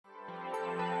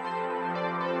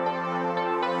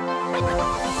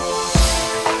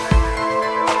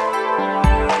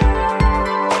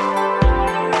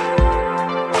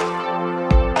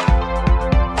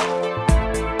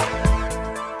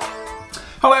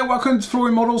there, welcome to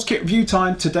Flooring Models Kit Review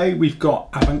Time. Today we've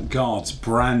got AMK's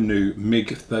brand new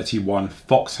MIG-31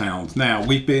 Foxhound. Now,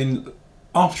 we've been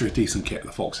after a decent kit of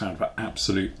the Foxhound for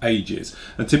absolute ages.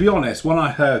 And to be honest, when I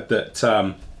heard that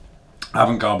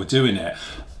AMK were doing it,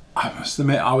 I must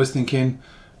admit I was thinking,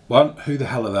 one, who the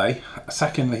hell are they?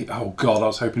 Secondly, oh God, I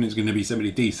was hoping it was going to be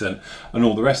somebody decent and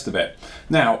all the rest of it.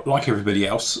 Now, like everybody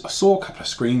else, I saw a couple of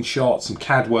screenshots and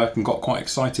CAD work and got quite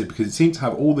excited because it seemed to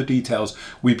have all the details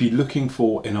we'd be looking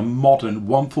for in a modern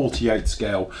 1/48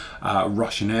 scale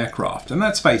Russian aircraft. And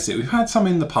let's face it, we've had some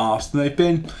in the past and they've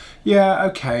been, yeah,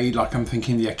 okay, like I'm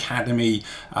thinking the Academy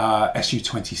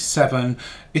Su-27.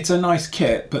 It's a nice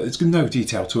kit, but there's no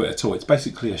detail to it at all. It's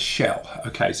basically a shell.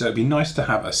 Okay, so it'd be nice to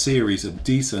have a series of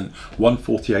decent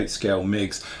 1/48 scale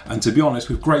MiGs. And to be honest,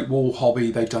 with Great Wall Hobby,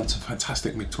 they've done some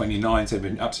fantastic MiG-29s. They've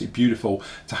been absolutely beautiful.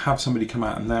 To have somebody come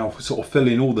out and now sort of fill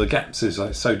in all the gaps,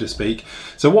 so to speak.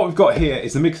 So what we've got here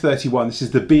is the MiG-31. This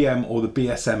is the BM or the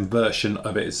BSM version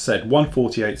of it. It's said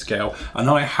 1/48 scale, and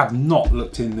I have not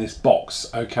looked in this box,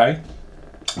 okay?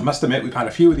 I must admit, we've had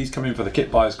a few of these come in for the Kit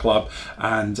Buyers Club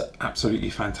and absolutely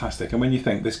fantastic. And when you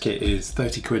think this kit is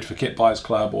 30 quid for Kit Buyers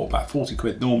Club or about 40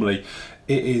 quid normally,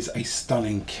 it is a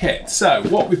stunning kit. So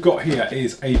what we've got here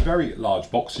is a very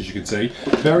large box, as you can see,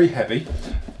 very heavy.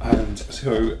 And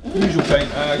so, usual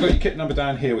thing, I've got your kit number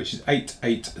down here, which is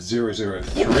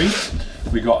 88003.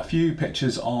 We've got a few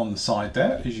pictures on the side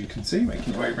there, as you can see,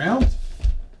 making your way around.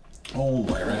 All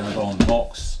the way around on the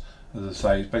box. As I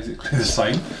say, it's basically the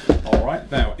same. All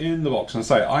right, now in the box, and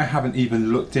say I haven't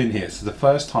even looked in here. It's the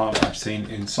first time I've seen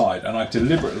inside, and I've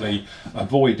deliberately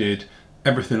avoided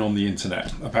everything on the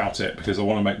internet about it because I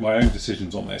want to make my own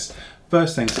decisions on this.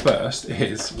 First things first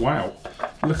is, wow,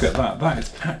 look at that. That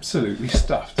is absolutely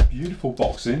stuffed. Beautiful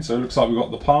boxing. So it looks like we've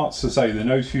got the parts, to say the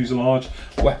nose fuselage,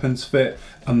 weapons fit,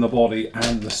 and the body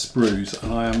and the sprues.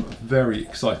 And I am very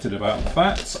excited about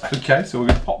that. Okay, so we're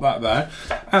going to pop that there.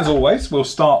 As always, we'll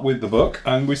start with the book.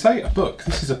 And we say a book.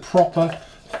 This is a proper,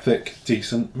 thick,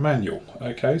 decent manual.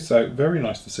 Okay, so very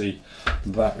nice to see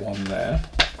that one there.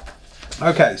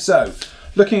 Okay, so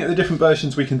looking at the different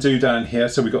versions we can do down here,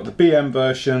 so we've got the BM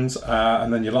versions,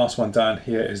 and then your last one down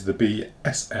here is the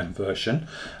BSM version.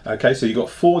 Okay, so you've got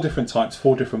 4 different types,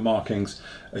 4 different markings,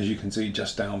 as you can see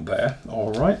just down there.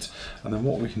 All right, and then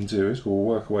what we can do is we'll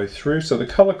work our way through. So the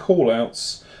colour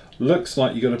callouts looks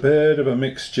like you got a bit of a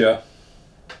mixture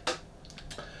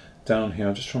down here.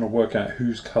 I'm just trying to work out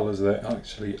whose colours they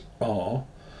actually are.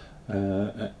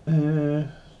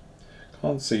 Can't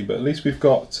see, but at least we've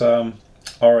got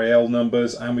RAL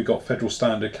numbers and we've got federal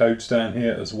standard codes down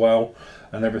here as well,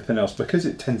 and everything else, because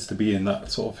it tends to be in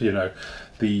that sort of, you know,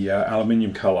 the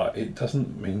aluminium colour, it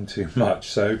doesn't mean too much.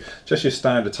 So just your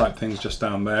standard type things just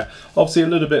down there. Obviously a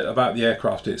little bit about the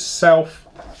aircraft itself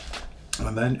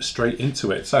and then straight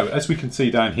into it. So as we can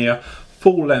see down here,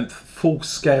 full length, full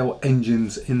scale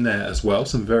engines in there as well,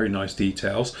 some very nice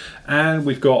details, and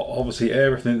we've got obviously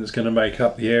everything that's going to make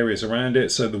up the areas around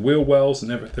it, so the wheel wells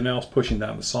and everything else pushing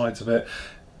down the sides of it,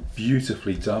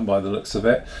 beautifully done by the looks of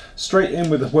it. Straight in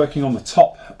with working on the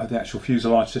top of the actual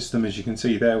fuselage system, as you can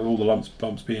see there, with all the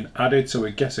bumps being added, so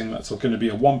we're guessing that's going to be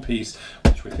a one piece,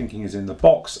 which we're thinking is in the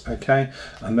box. Okay,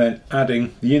 and then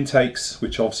adding the intakes,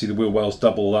 which obviously the wheel wells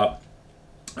double up,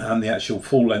 and the actual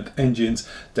full length engines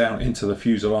down into the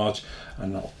fuselage,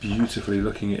 and how beautifully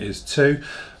looking it is too.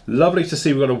 Lovely to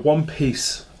see we've got a one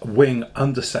piece wing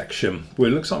under section where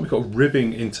it looks like we've got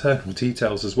ribbing internal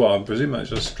details as well. I presume that's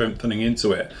just strengthening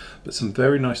into it, but some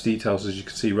very nice details, as you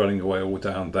can see, running away all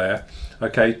down there.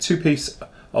 Okay, 2-piece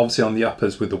obviously on the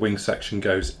uppers with the wing section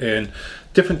goes in.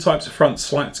 Different types of front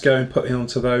slats going put in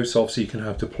onto those, so obviously you can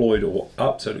have deployed or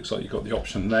up, so it looks like you've got the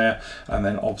option there. And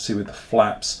then obviously with the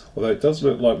flaps, although it does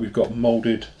look like we've got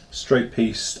moulded straight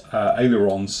piece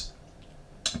ailerons,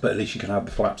 but at least you can have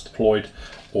the flaps deployed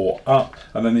or up,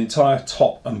 and then the entire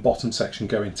top and bottom section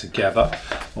going together.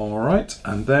 All right,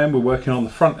 and then we're working on the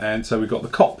front end, so we've got the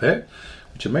cockpit,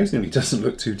 which amazingly doesn't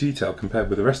look too detailed compared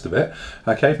with the rest of it.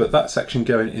 Okay, but that section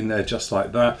going in there just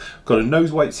like that. Got a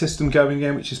nose weight system going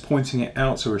in, which is pointing it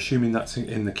out, so we're assuming that's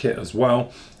in the kit as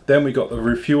well. Then we got the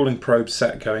refueling probe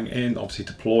set going in, obviously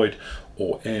deployed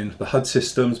or in. The HUD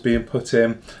systems being put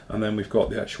in, and then we've got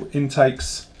the actual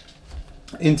intakes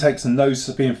and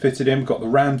noses being fitted in. We've got the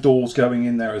ram doors going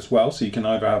in there as well, so you can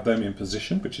either have them in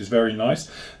position, which is very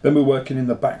nice. Then we're working in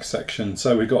the back section,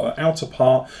 so we've got an outer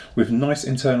part with nice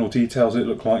internal details, it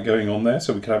looked like, going on there,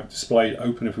 so we could have it displayed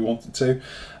open if we wanted to.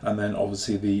 And then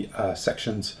obviously the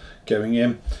sections going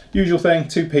in. Usual thing,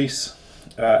 2-piece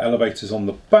elevators on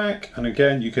the back, and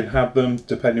again you can have them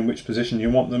depending which position you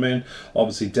want them in,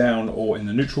 obviously down or in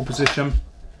the neutral position.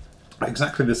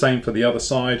 Exactly the same for the other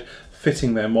side,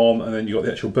 fitting them on, and then you've got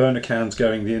the actual burner cans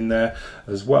going in there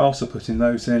as well, so putting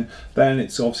those in. Then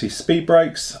it's obviously speed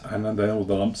brakes, and then all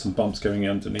the lumps and bumps going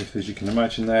underneath, as you can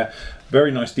imagine there.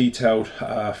 Very nice detailed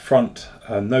front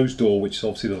nose door, which is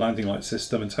obviously the landing light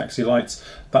system and taxi lights.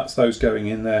 That's those going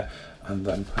in there and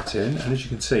then put in. And as you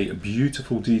can see, a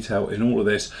beautiful detail in all of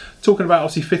this. Talking about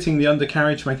obviously fitting the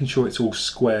undercarriage, making sure it's all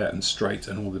square and straight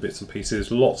and all the bits and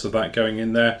pieces. Lots of that going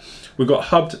in there. We've got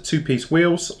hubbed two-piece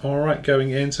wheels, all right,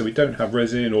 going in, so we don't have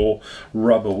resin or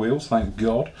rubber wheels, thank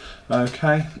God.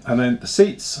 Okay, and then the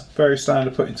seats, very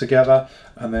standard putting together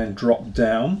and then drop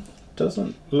down.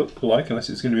 Doesn't look like, unless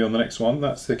it's going to be on the next one,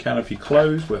 that's the canopy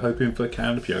closed. We're hoping for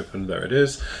canopy open. There it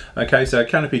is. Okay, so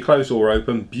canopy closed or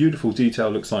open. Beautiful detail,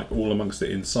 looks like all amongst the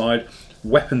inside.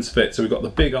 Weapons fit, so we've got the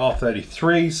big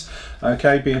R33s,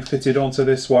 okay, being fitted onto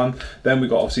this one. Then we've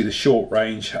got obviously the short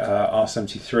range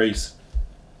R73s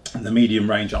and the medium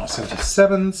range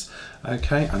R77s.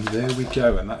 Okay, and there we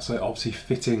go, and that's obviously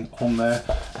fitting on there.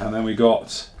 And then we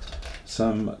got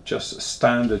some just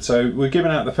standard, so we're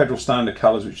giving out the federal standard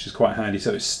colours, which is quite handy,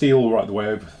 so it's steel right the way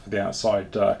over for the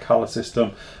outside colour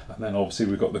system, and then obviously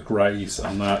we've got the greys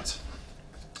and that.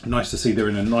 Nice to see they're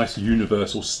in a nice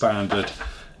universal standard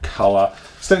colour.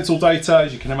 Stencil data,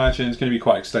 as you can imagine, is going to be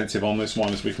quite extensive on this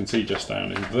one, as we can see just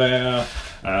down in there,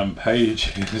 and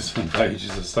pages and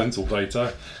pages of stencil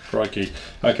data, crikey.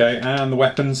 Okay, and the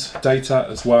weapons data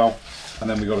as well, and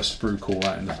then we've got a sprue call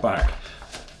out in the back.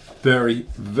 Very,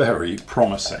 very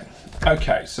promising.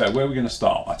 Okay, so where are we going to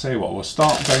start? I tell you what, we'll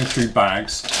start going through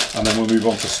bags and then we'll move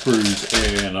on to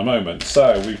sprues in a moment.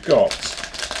 So we've got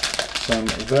some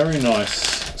very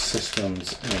nice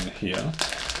systems in here.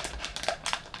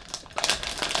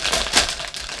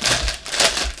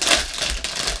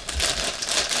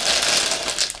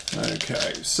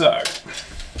 Okay, so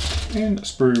in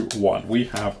sprue 1 we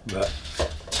have the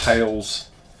tails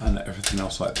and everything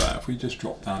else like that. If we just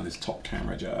drop down this top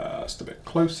camera just a bit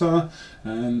closer,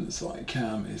 and the side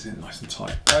cam is in nice and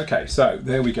tight. Okay, so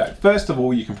there we go. First of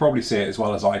all, you can probably see it as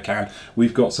well as I can.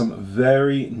 We've got some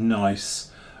very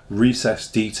nice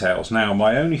recessed details. Now,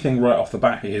 my only thing right off the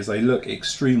bat here is they look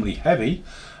extremely heavy,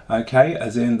 okay,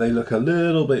 as in they look a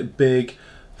little bit big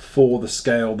for the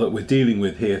scale that we're dealing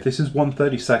with here. If this is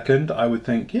 1/32, I would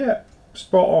think, yeah,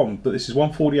 spot on, but this is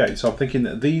 1/48, so I'm thinking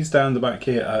that these down the back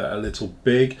here are a little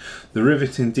big. The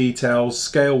riveting details,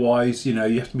 scale wise, you know,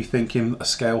 you have to be thinking a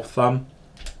scale thumb.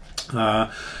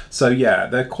 So yeah,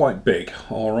 they're quite big,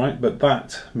 all right, but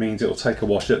that means it'll take a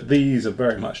wash. These are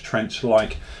very much trench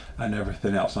like and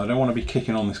everything else. And I don't want to be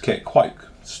kicking on this kit quite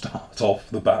start off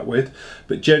the bat with,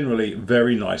 but generally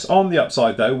very nice. On the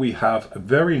upside though, we have a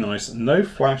very nice, no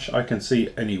flash I can see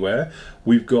anywhere.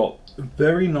 We've got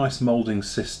very nice moulding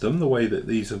system, the way that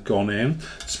these have gone in.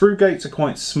 Sprue gates are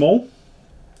quite small,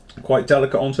 quite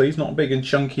delicate onto these, not big and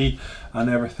chunky and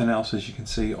everything else, as you can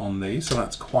see on these, so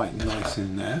that's quite nice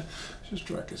in there. Just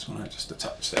drag this one out just a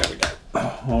touch, there we go.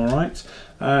 All right,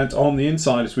 and on the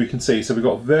inside, as we can see, so we've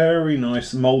got a very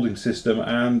nice moulding system,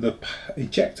 and the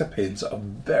ejector pins are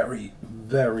very,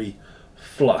 very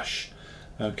flush.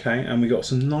 Okay, and we got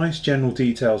some nice general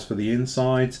details for the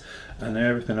insides and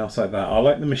everything else like that. I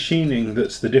like the machining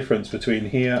that's the difference between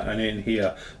here and in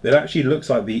here. It actually looks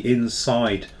like the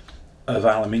inside of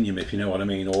aluminium, if you know what I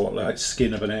mean, or like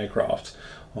skin of an aircraft.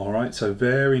 All right, so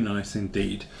very nice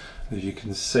indeed, as you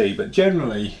can see. But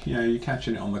generally, you know, you're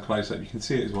catching it on the close-up, you can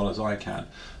see it as well as I can.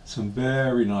 Some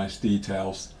very nice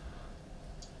details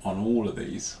on all of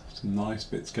these. Some nice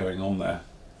bits going on there.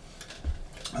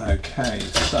 Okay,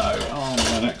 so on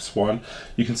the next one,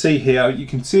 you can see here, you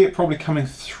can see it probably coming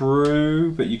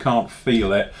through, but you can't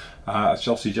feel it. It's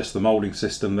obviously just the moulding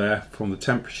system there from the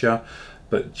temperature,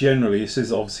 but generally this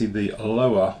is obviously the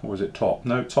lower, or is it top?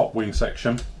 No, top wing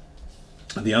section.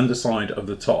 The underside of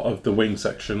the top of the wing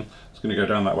section is going to go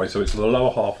down that way, so it's the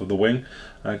lower half of the wing.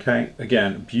 Okay,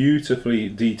 again, beautifully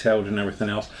detailed and everything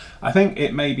else. I think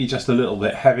it may be just a little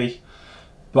bit heavy,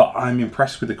 but I'm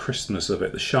impressed with the crispness of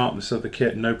it, the sharpness of the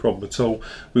kit, no problem at all.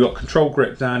 We've got control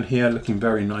grip down here, looking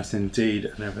very nice indeed,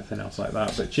 and everything else like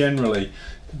that. But generally, you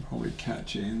can probably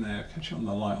catch it in there, catch it on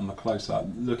the light on the close-up,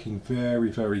 looking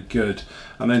very, very good.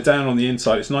 And then down on the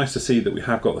inside, it's nice to see that we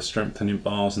have got the strengthening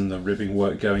bars and the ribbing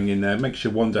work going in there. Makes you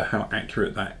wonder how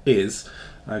accurate that is.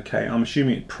 Okay, I'm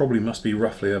assuming it probably must be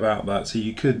roughly about that, so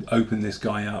you could open this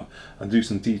guy up and do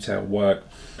some detailed work.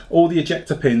 All the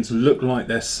ejector pins look like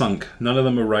they're sunk. None of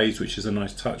them are raised, which is a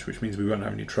nice touch, which means we won't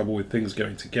have any trouble with things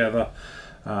going together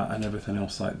and everything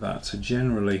else like that. So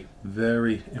generally,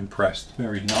 very impressed,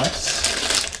 very nice.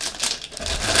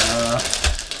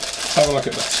 Have a look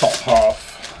at the top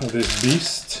half of this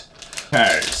beast.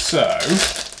 Okay, so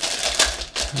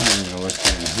having a look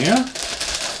in here.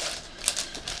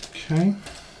 Okay.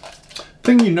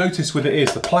 Thing you notice with it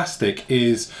is the plastic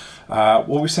is what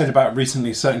we said about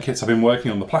recently. Certain kits I've been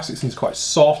working on, the plastic seems quite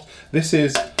soft. This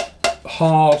is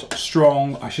hard,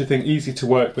 strong, I should think easy to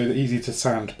work with, easy to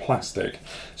sand plastic.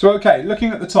 So okay,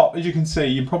 looking at the top, as you can see,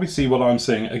 you can probably see what I'm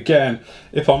seeing. Again,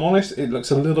 if I'm honest, it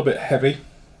looks a little bit heavy,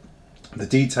 the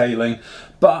detailing,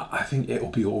 but I think it will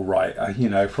be all right. You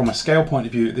know, from a scale point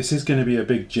of view, this is going to be a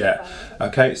big jet.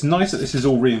 Okay, it's nice that this is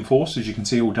all reinforced, as you can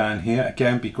see all down here.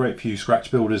 Again, be great for you scratch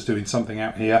builders doing something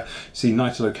out here. See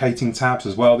nice locating tabs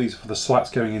as well. These are for the slats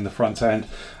going in the front end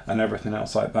and everything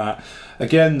else like that.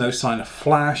 Again, no sign of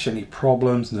flash, any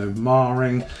problems, no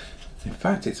marring. In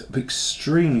fact, it's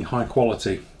extremely high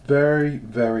quality. Very,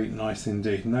 very nice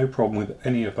indeed. No problem with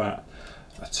any of that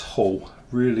at all.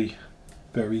 Really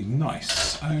very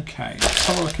nice. Okay, let's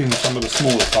have a look in some of the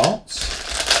smaller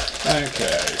parts.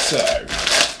 Okay, so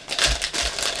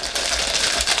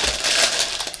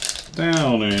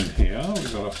down in here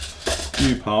we've got a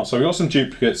few parts. So we've got some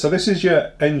duplicates. So this is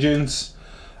your engines,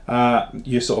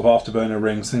 your sort of afterburner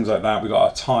rings, things like that. We've got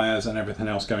our tyres and everything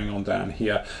else going on down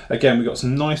here. Again, we've got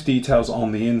some nice details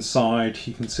on the inside.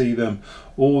 You can see them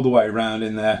all the way around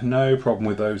in there. No problem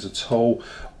with those at all.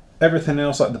 Everything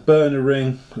else, like the burner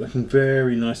ring, looking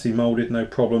very nicely moulded, no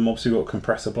problem. Obviously we've got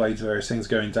compressor blades, various things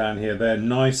going down here. They're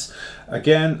nice.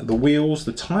 Again, the wheels,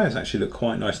 the tyres actually look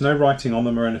quite nice. No writing on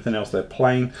them or anything else. They're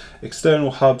plain. External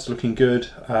hubs looking good.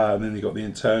 And then you've got the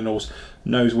internals.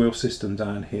 Nose wheel system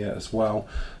down here as well.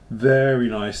 Very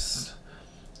nice.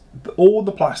 All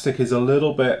the plastic is a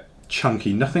little bit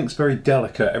chunky. Nothing's very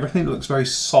delicate. Everything looks very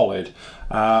solid,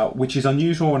 which is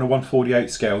unusual on a 1/48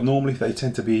 scale. Normally they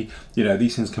tend to be, you know,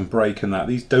 these things can break and that.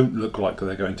 These don't look like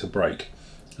they're going to break.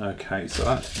 Okay, so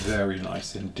that's very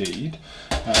nice indeed.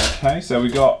 Okay, so we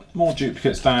got more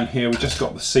duplicates down here. We just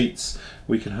got the seats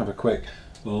we can have a quick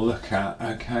look at.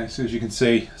 Okay, so as you can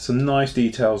see, some nice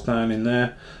details down in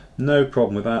there. No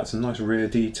problem with that. Some nice rear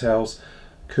details,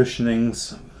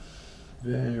 cushionings,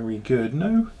 very good.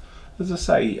 No, as I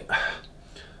say,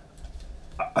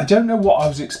 I don't know what I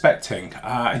was expecting.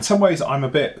 In some ways I'm a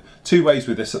bit two ways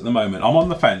with this at the moment. I'm on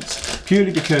the fence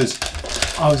purely because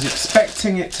I was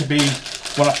expecting it to be,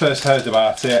 when I first heard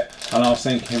about it, and I was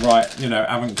thinking, right, you know,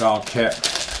 avant-garde kit,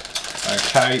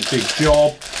 okay, big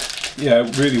job, you know,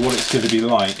 really what it's going to be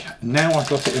like. Now I've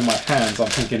got it in my hands, I'm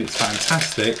thinking it's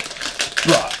fantastic,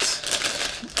 but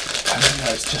I don't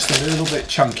know, it's just a little bit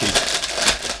chunky.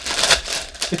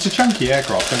 It's a chunky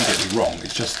aircraft, don't get me wrong,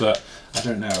 it's just that, I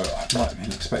don't know, I might have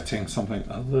been expecting something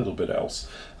a little bit else.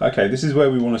 Okay, this is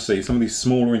where we want to see some of these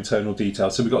smaller internal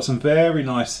details. So we've got some very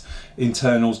nice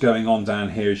internals going on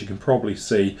down here, as you can probably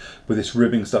see with this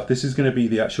ribbing stuff. This is going to be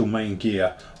the actual main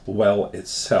gear well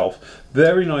itself.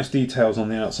 Very nice details on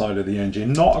the outside of the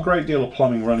engine. Not a great deal of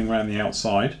plumbing running around the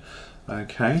outside,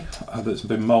 okay, that's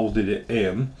been moulded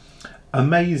in.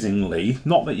 Amazingly,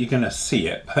 not that you're going to see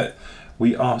it, but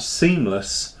we are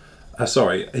seamless,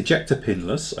 ejector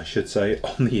pinless, I should say,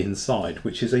 on the inside,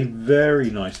 which is a very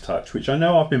nice touch, which I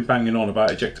know I've been banging on about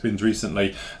ejector pins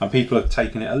recently, and people have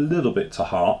taken it a little bit to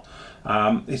heart.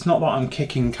 It's not that I'm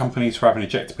kicking companies for having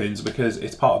ejector pins, because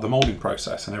it's part of the moulding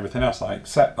process and everything else, I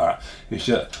accept that. It's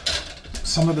just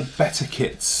some of the better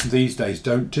kits these days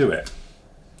don't do it.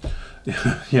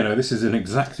 You know, this is an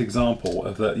exact example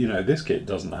of that, you know, this kit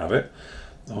doesn't have it.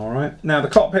 Alright, now the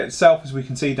cockpit itself, as we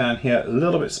can see down here, a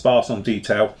little bit sparse on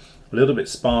detail, a little bit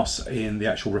sparse in the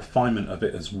actual refinement of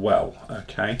it as well,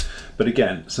 okay, but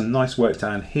again, some nice work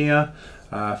down here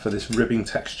for this ribbing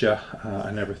texture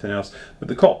and everything else, but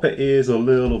the cockpit is a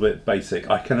little bit basic.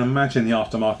 I can imagine the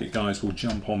aftermarket guys will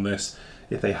jump on this,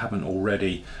 if they haven't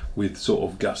already, with sort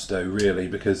of gusto really,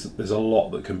 because there's a lot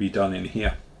that can be done in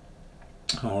here.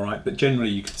 Alright, but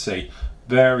generally you can see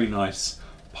very nice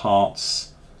parts,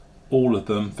 all of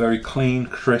them very clean,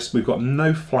 crisp. We've got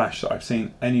no flash that I've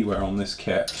seen anywhere on this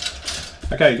kit.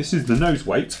 Okay, this is the nose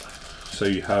weight. So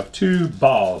you have 2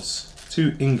 bars,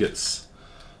 2 ingots.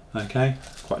 Okay,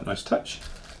 quite a nice touch.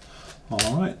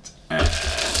 All right, and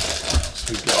what else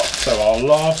we got? So our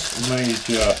last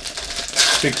major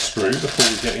big screw before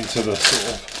we get into the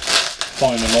sort of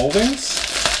finer mouldings.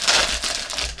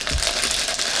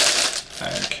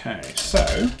 Okay,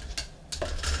 so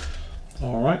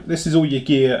alright, this is all your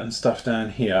gear and stuff down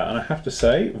here, and I have to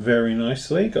say, very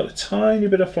nicely, got a tiny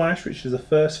bit of flash, which is the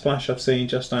first flash I've seen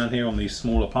just down here on these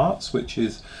smaller parts, which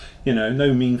is, you know,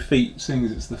 no mean feat, seeing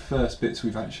as it's the first bits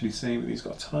we've actually seen, but he's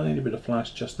got a tiny bit of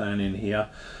flash just down in here.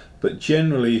 But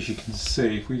generally, as you can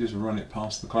see, if we just run it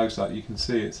past the close-up, you can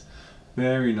see it's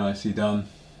very nicely done.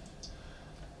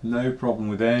 No problem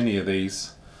with any of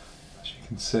these.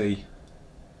 can see,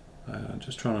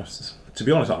 just trying to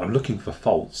be honest, I'm looking for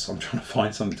faults. I'm trying to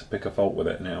find something to pick a fault with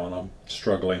it now, and I'm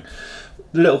struggling.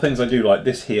 The little things I do like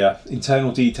this here,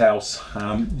 internal details,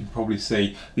 you probably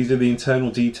see, these are the internal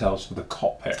details for the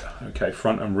cockpit, okay,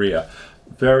 front and rear.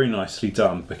 Very nicely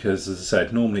done, because as I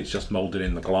said, normally it's just moulded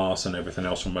in the glass and everything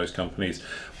else from most companies.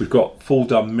 We've got full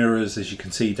done mirrors, as you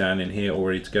can see down in here, all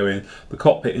ready to go in. The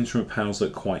cockpit instrument panels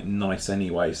look quite nice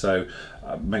anyway, so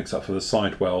makes up for the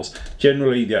sidewells.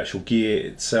 Generally the actual gear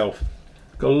itself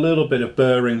got a little bit of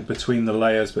burring between the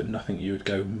layers, but nothing you would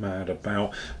go mad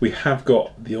about. We have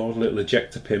got the odd little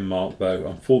ejector pin mark though,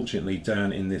 unfortunately,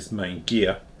 down in this main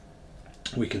gear.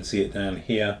 We can see it down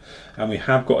here, and we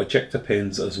have got ejector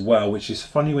pins as well, which is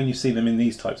funny when you see them in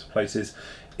these types of places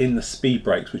in the speed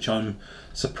brakes, which I'm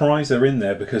surprised they're in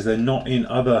there because they're not in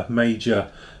other major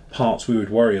parts we would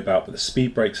worry about, but the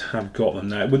speed brakes have got them.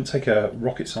 Now, it wouldn't take a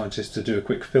rocket scientist to do a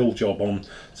quick fill job on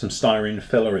some styrene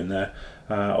filler in there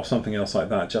or something else like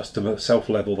that just to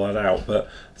self-level that out, but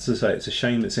as I say, it's a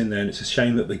shame it's in there, and it's a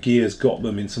shame that the gear's got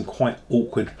them in some quite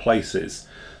awkward places.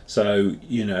 So,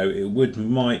 you know, it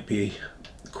might be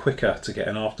quicker to get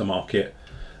an aftermarket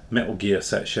Metal Gear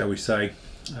set, shall we say.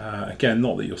 Again,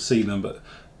 not that you'll see them, but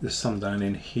there's some down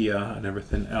in here and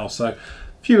everything else. So a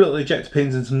few little ejector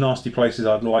pins in some nasty places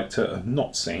I'd like to have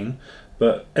not seen,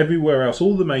 but everywhere else,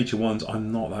 all the major ones,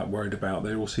 I'm not that worried about.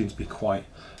 They all seem to be quite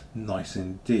nice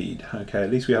indeed. Okay,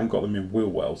 at least we haven't got them in wheel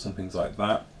wells and things like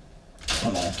that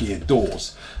on our gear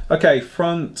doors. Okay,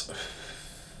 front.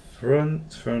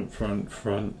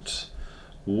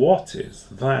 What is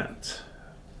that?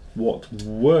 What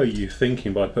were you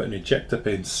thinking by putting an ejector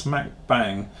pin smack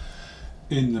bang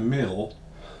in the middle?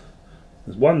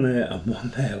 There's one there and one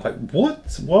there. Like,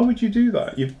 what? Why would you do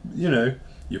that? You know,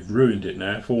 you've ruined it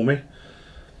now for me.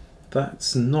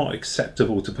 That's not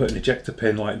acceptable to put an ejector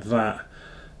pin like that.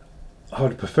 I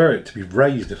would prefer it to be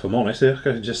raised, if I'm honest. I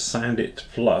could just sand it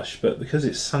flush, but because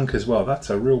it's sunk as well, that's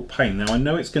a real pain. Now, I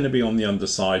know it's going to be on the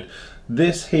underside.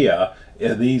 This here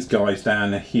are these guys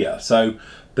down here, so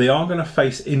they are going to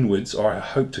face inwards, or I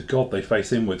hope to God they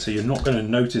face inwards, so you're not going to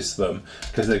notice them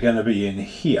because they're going to be in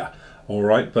here. All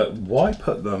right, but why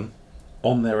put them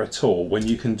on there at all when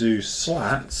you can do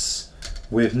slats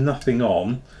with nothing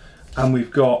on? And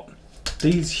we've got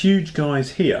these huge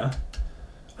guys here,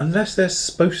 unless they're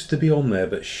supposed to be on there,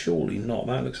 but surely not.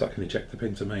 That looks like an ejector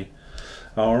pin to me.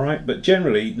 All right, but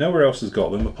generally nowhere else has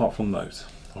got them apart from those.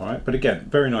 All right, but again,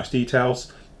 very nice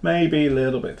details, maybe a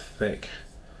little bit thick.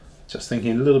 Just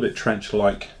thinking a little bit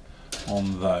trench-like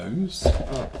on those.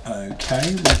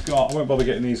 Okay, we've got, I won't bother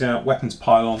getting these out, weapons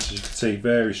pylons, as you can see,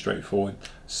 very straightforward,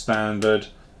 standard,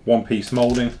 one-piece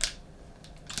moulding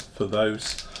for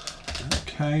those.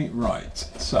 Okay, right,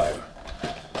 so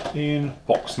in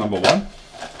box number one,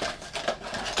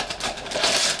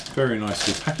 very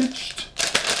nicely packaged,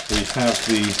 we have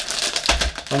the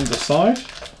underside.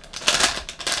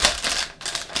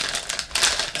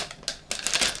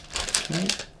 Okay.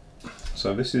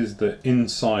 So this is the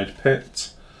inside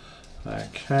pit.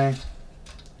 Okay.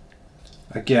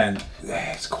 Again,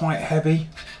 it's quite heavy.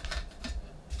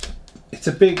 It's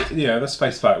a big, yeah, let's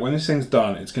face fact, when this thing's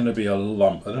done, it's going to be a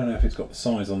lump. I don't know if it's got the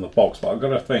size on the box, but I've got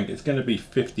to think it's going to be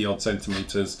 50 odd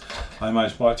centimetres. I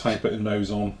imagine by the time you put the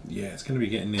nose on, yeah, it's going to be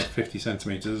getting near 50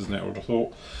 centimetres, isn't it, I would have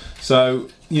thought. So,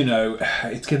 you know,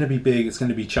 it's going to be big, it's going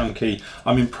to be chunky.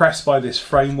 I'm impressed by this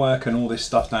framework and all this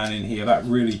stuff down in here. That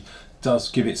really does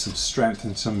give it some strength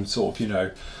and some sort of, you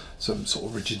know, some sort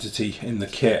of rigidity in the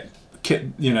kit.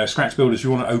 You know, scratch builders, you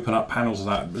want to open up panels of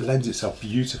that, it lends itself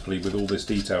beautifully with all this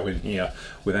detail in here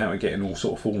without it getting all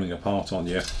sort of falling apart on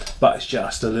you. But it's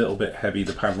just a little bit heavy,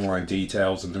 the panel line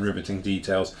details and the riveting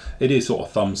details. It is sort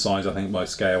of thumb size, I think, by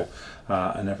scale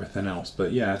and everything else.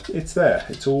 But yeah, it's there,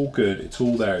 it's all good, it's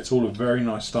all there, it's all a very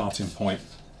nice starting point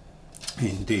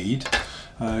indeed.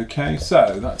 Okay,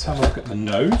 so let's have a look at the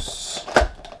nose.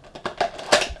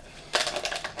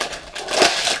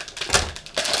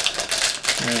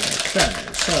 Okay,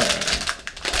 so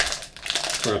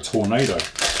for a tornado,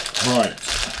 right?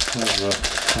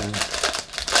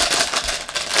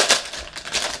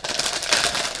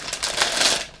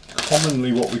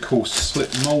 Commonly what we call slip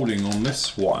moulding on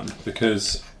this one,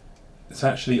 because it's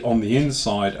actually on the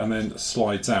inside and then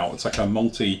slides out. It's like a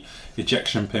multi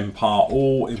ejection pin part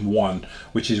all in one,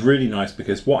 which is really nice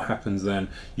because what happens then,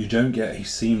 you don't get a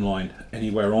seam line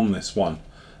anywhere on this one.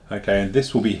 Okay, and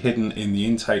this will be hidden in the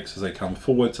intakes as they come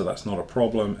forward, so that's not a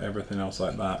problem. Everything else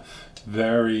like that,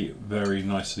 very, very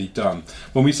nicely done.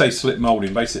 When we say slip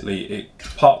moulding, basically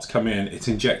parts come in, it's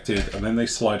injected, and then they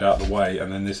slide out the way,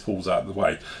 and then this falls out of the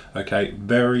way. Okay,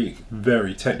 very,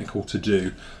 very technical to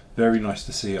do. Very nice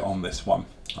to see it on this one.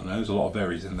 I know there's a lot of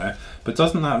berries in there, but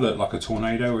doesn't that look like a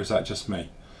tornado, or is that just me?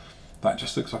 That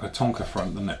just looks like a Tonka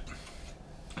front, doesn't it?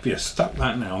 If you stuck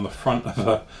that now on the front of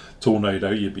a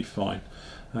tornado, you'd be fine.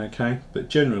 Okay, but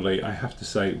generally I have to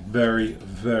say very,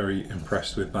 very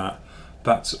impressed with that.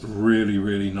 That's really,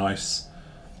 really nice.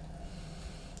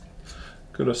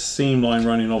 Got a seam line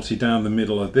running obviously down the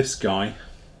middle of this guy.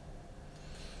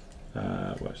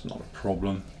 Well, it's not a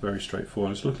problem, very straightforward.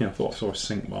 I was looking, I thought I saw a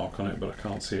sink mark on it, but I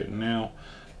can't see it now.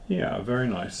 Yeah, very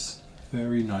nice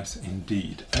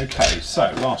indeed. Okay,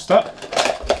 so last up,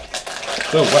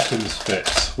 the weapons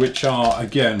fits, which are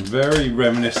again very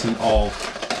reminiscent of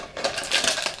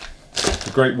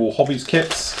the Great Wall Hobbies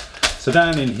kits. So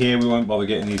down in here, we won't bother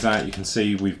getting these out. You can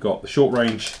see we've got the short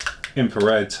range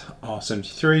infrared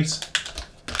R73s.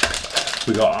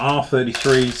 We've got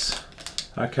R33s.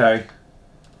 Okay.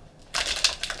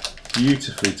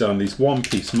 Beautifully done. These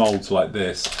one-piece molds like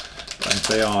this, and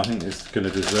they are, I think it's going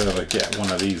to deserve a get one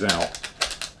of these out.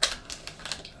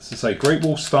 As I say, Great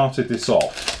Wall started this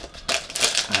off,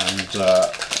 and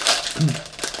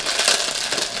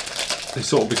they're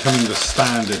sort of becoming the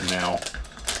standard now,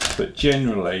 but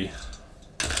generally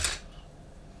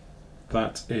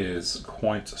that is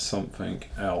quite something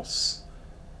else.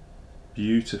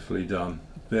 Beautifully done.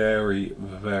 Very,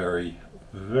 very,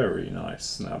 very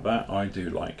nice. Now that I do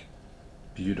like.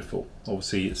 Beautiful.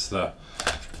 Obviously it's the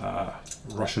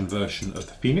Russian version of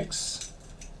the Phoenix.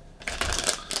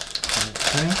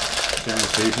 Okay,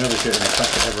 guaranteed never getting a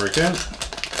packet ever again.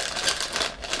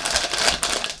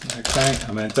 Okay,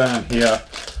 and then down here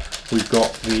we've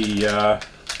got the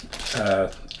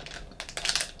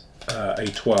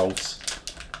A12s.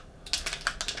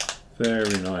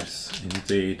 Very nice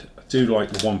indeed. I do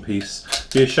like the one piece.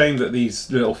 Be a shame that these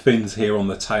little fins here on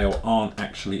the tail aren't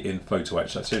actually in photo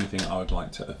etch. That's the only thing I would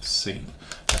like to have seen.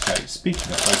 Okay,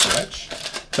 speaking of photo etch,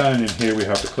 down in here we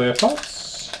have the clear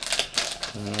parts.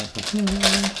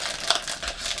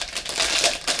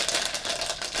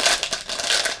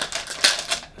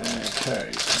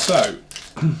 Okay, so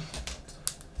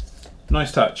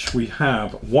nice touch. We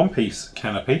have one piece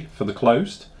canopy for the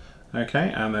closed,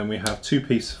 okay, and then we have two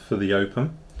piece for the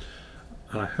open.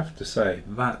 And I have to say,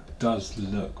 that does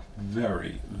look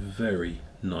very, very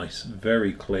nice,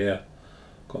 very clear.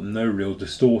 Got no real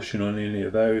distortion on any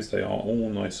of those. They are all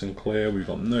nice and clear. We've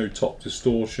got no top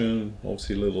distortion,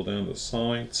 obviously a little down the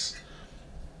sides.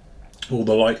 All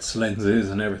the lights, lenses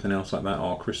and everything else like that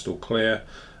are crystal clear,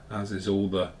 as is all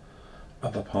the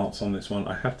other parts on this one.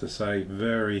 I have to say,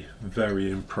 very, very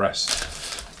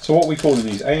impressed. So what are we calling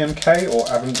these, AMK or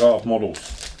avant-garde models?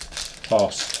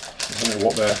 Pass. I don't know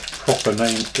what their proper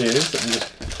name is. Let me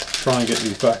just try and get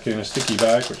these back in a sticky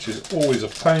bag, which is always a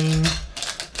pain.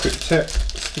 Quick tip,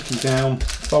 sticky down,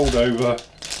 fold over,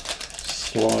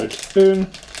 slide in.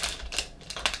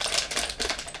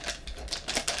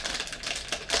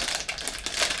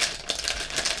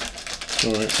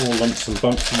 Sorry, all lumps and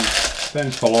bumps, and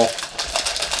then pull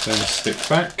off, then stick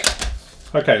back.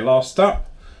 Okay, last up,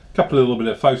 a little bit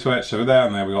of photo etch over there,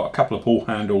 and there we've got a couple of pull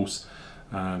handles.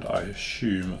 And I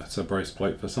assume it's a brace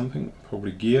plate for something,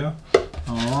 probably gear.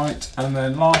 Alright, and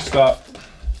then last up,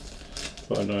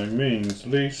 by no means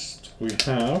least, we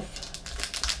have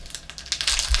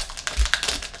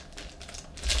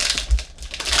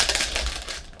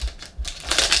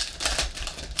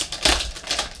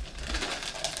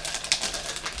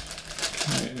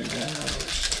okay, again, I'll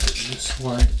just put it this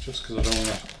way, just because I don't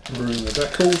want to ruin the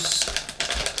decals.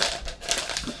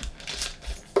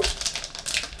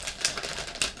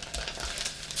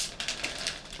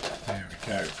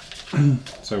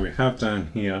 So we have down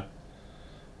here,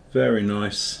 very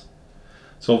nice.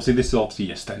 So obviously this is obviously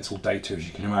your stencil data, as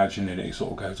you can imagine, and it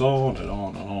sort of goes on and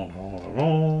on and on and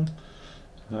on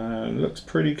and on. Looks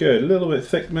pretty good, a little bit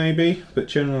thick maybe, but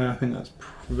generally I think that's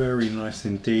very nice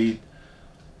indeed.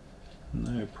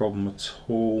 No problem at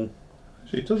all.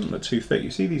 Actually, it doesn't look too thick.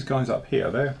 You see these guys up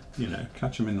here, they're, you know,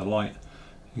 catch them in the light,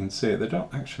 you can see it, they're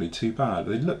not actually too bad.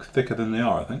 They look thicker than they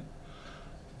are, I think.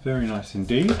 Very nice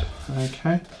indeed.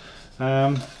 Okay.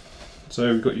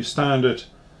 So we've got your standard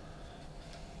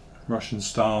Russian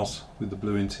stars with the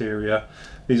blue interior.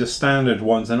 These are standard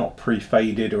ones, they're not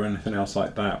pre-faded or anything else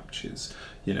like that, which is,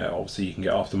 you know, obviously you can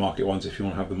get aftermarket ones if you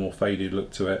want to have the more faded look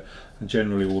to it. And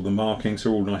generally all the markings are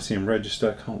all nicely in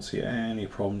register. Can't see any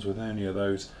problems with any of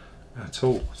those at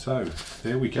all. So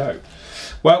there we go.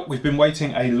 Well, we've been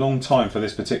waiting a long time for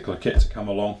this particular kit to come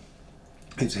along.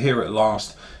 It's here at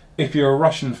last. If you're a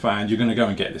Russian fan, you're going to go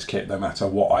and get this kit no matter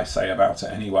what I say about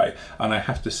it anyway. And I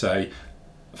have to say,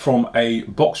 from a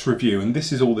box review, and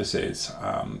this is all this is.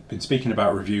 Been speaking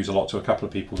about reviews a lot to a couple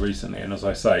of people recently, and as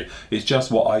I say, it's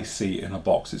just what I see in a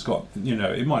box. It's got, you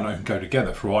know, it might not even go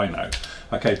together for all I know.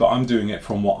 Okay, but I'm doing it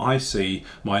from what I see,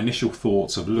 my initial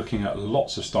thoughts of looking at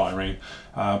lots of styrene,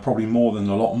 probably more than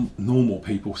a lot of normal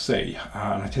people see,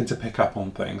 and I tend to pick up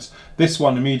on things. This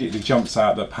one immediately jumps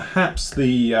out that perhaps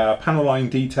the panel line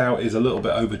detail is a little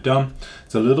bit overdone.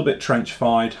 It's a little bit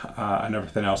trench-fied and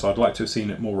everything else. I'd like to have seen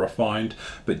it more refined,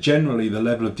 but generally the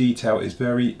level of detail is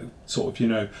very sort of, you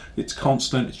know, it's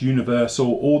constant, it's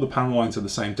universal. All the panel lines are the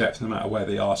same depth no matter where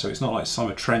they are, so it's not like some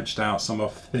are trenched out, some are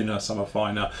thinner, some are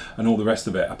finer, and all the rest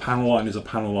of it. A panel line is a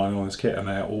panel line on this kit, and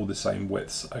they're all the same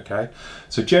widths. Okay,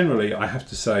 so generally I have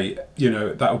to say, you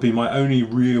know, that would be my only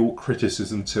real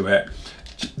criticism to it.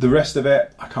 The rest of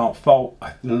it I can't fault.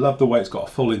 I love the way it's got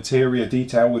a full interior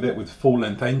detail with it, with full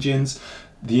length engines,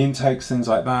 the intakes, things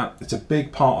like that. It's a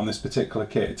big part on this particular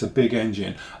kit. It's a big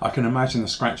engine. I can imagine the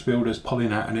scratch builders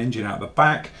pulling out an engine out the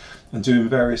back and doing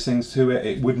various things to it.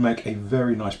 It would make a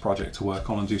very nice project to work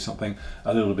on and do something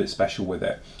a little bit special with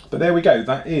it. But there we go,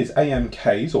 that is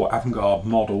AMK's, or Avant Garde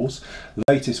Models,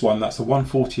 latest one. That's the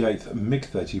 1/48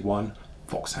 MiG-31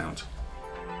 Foxhound.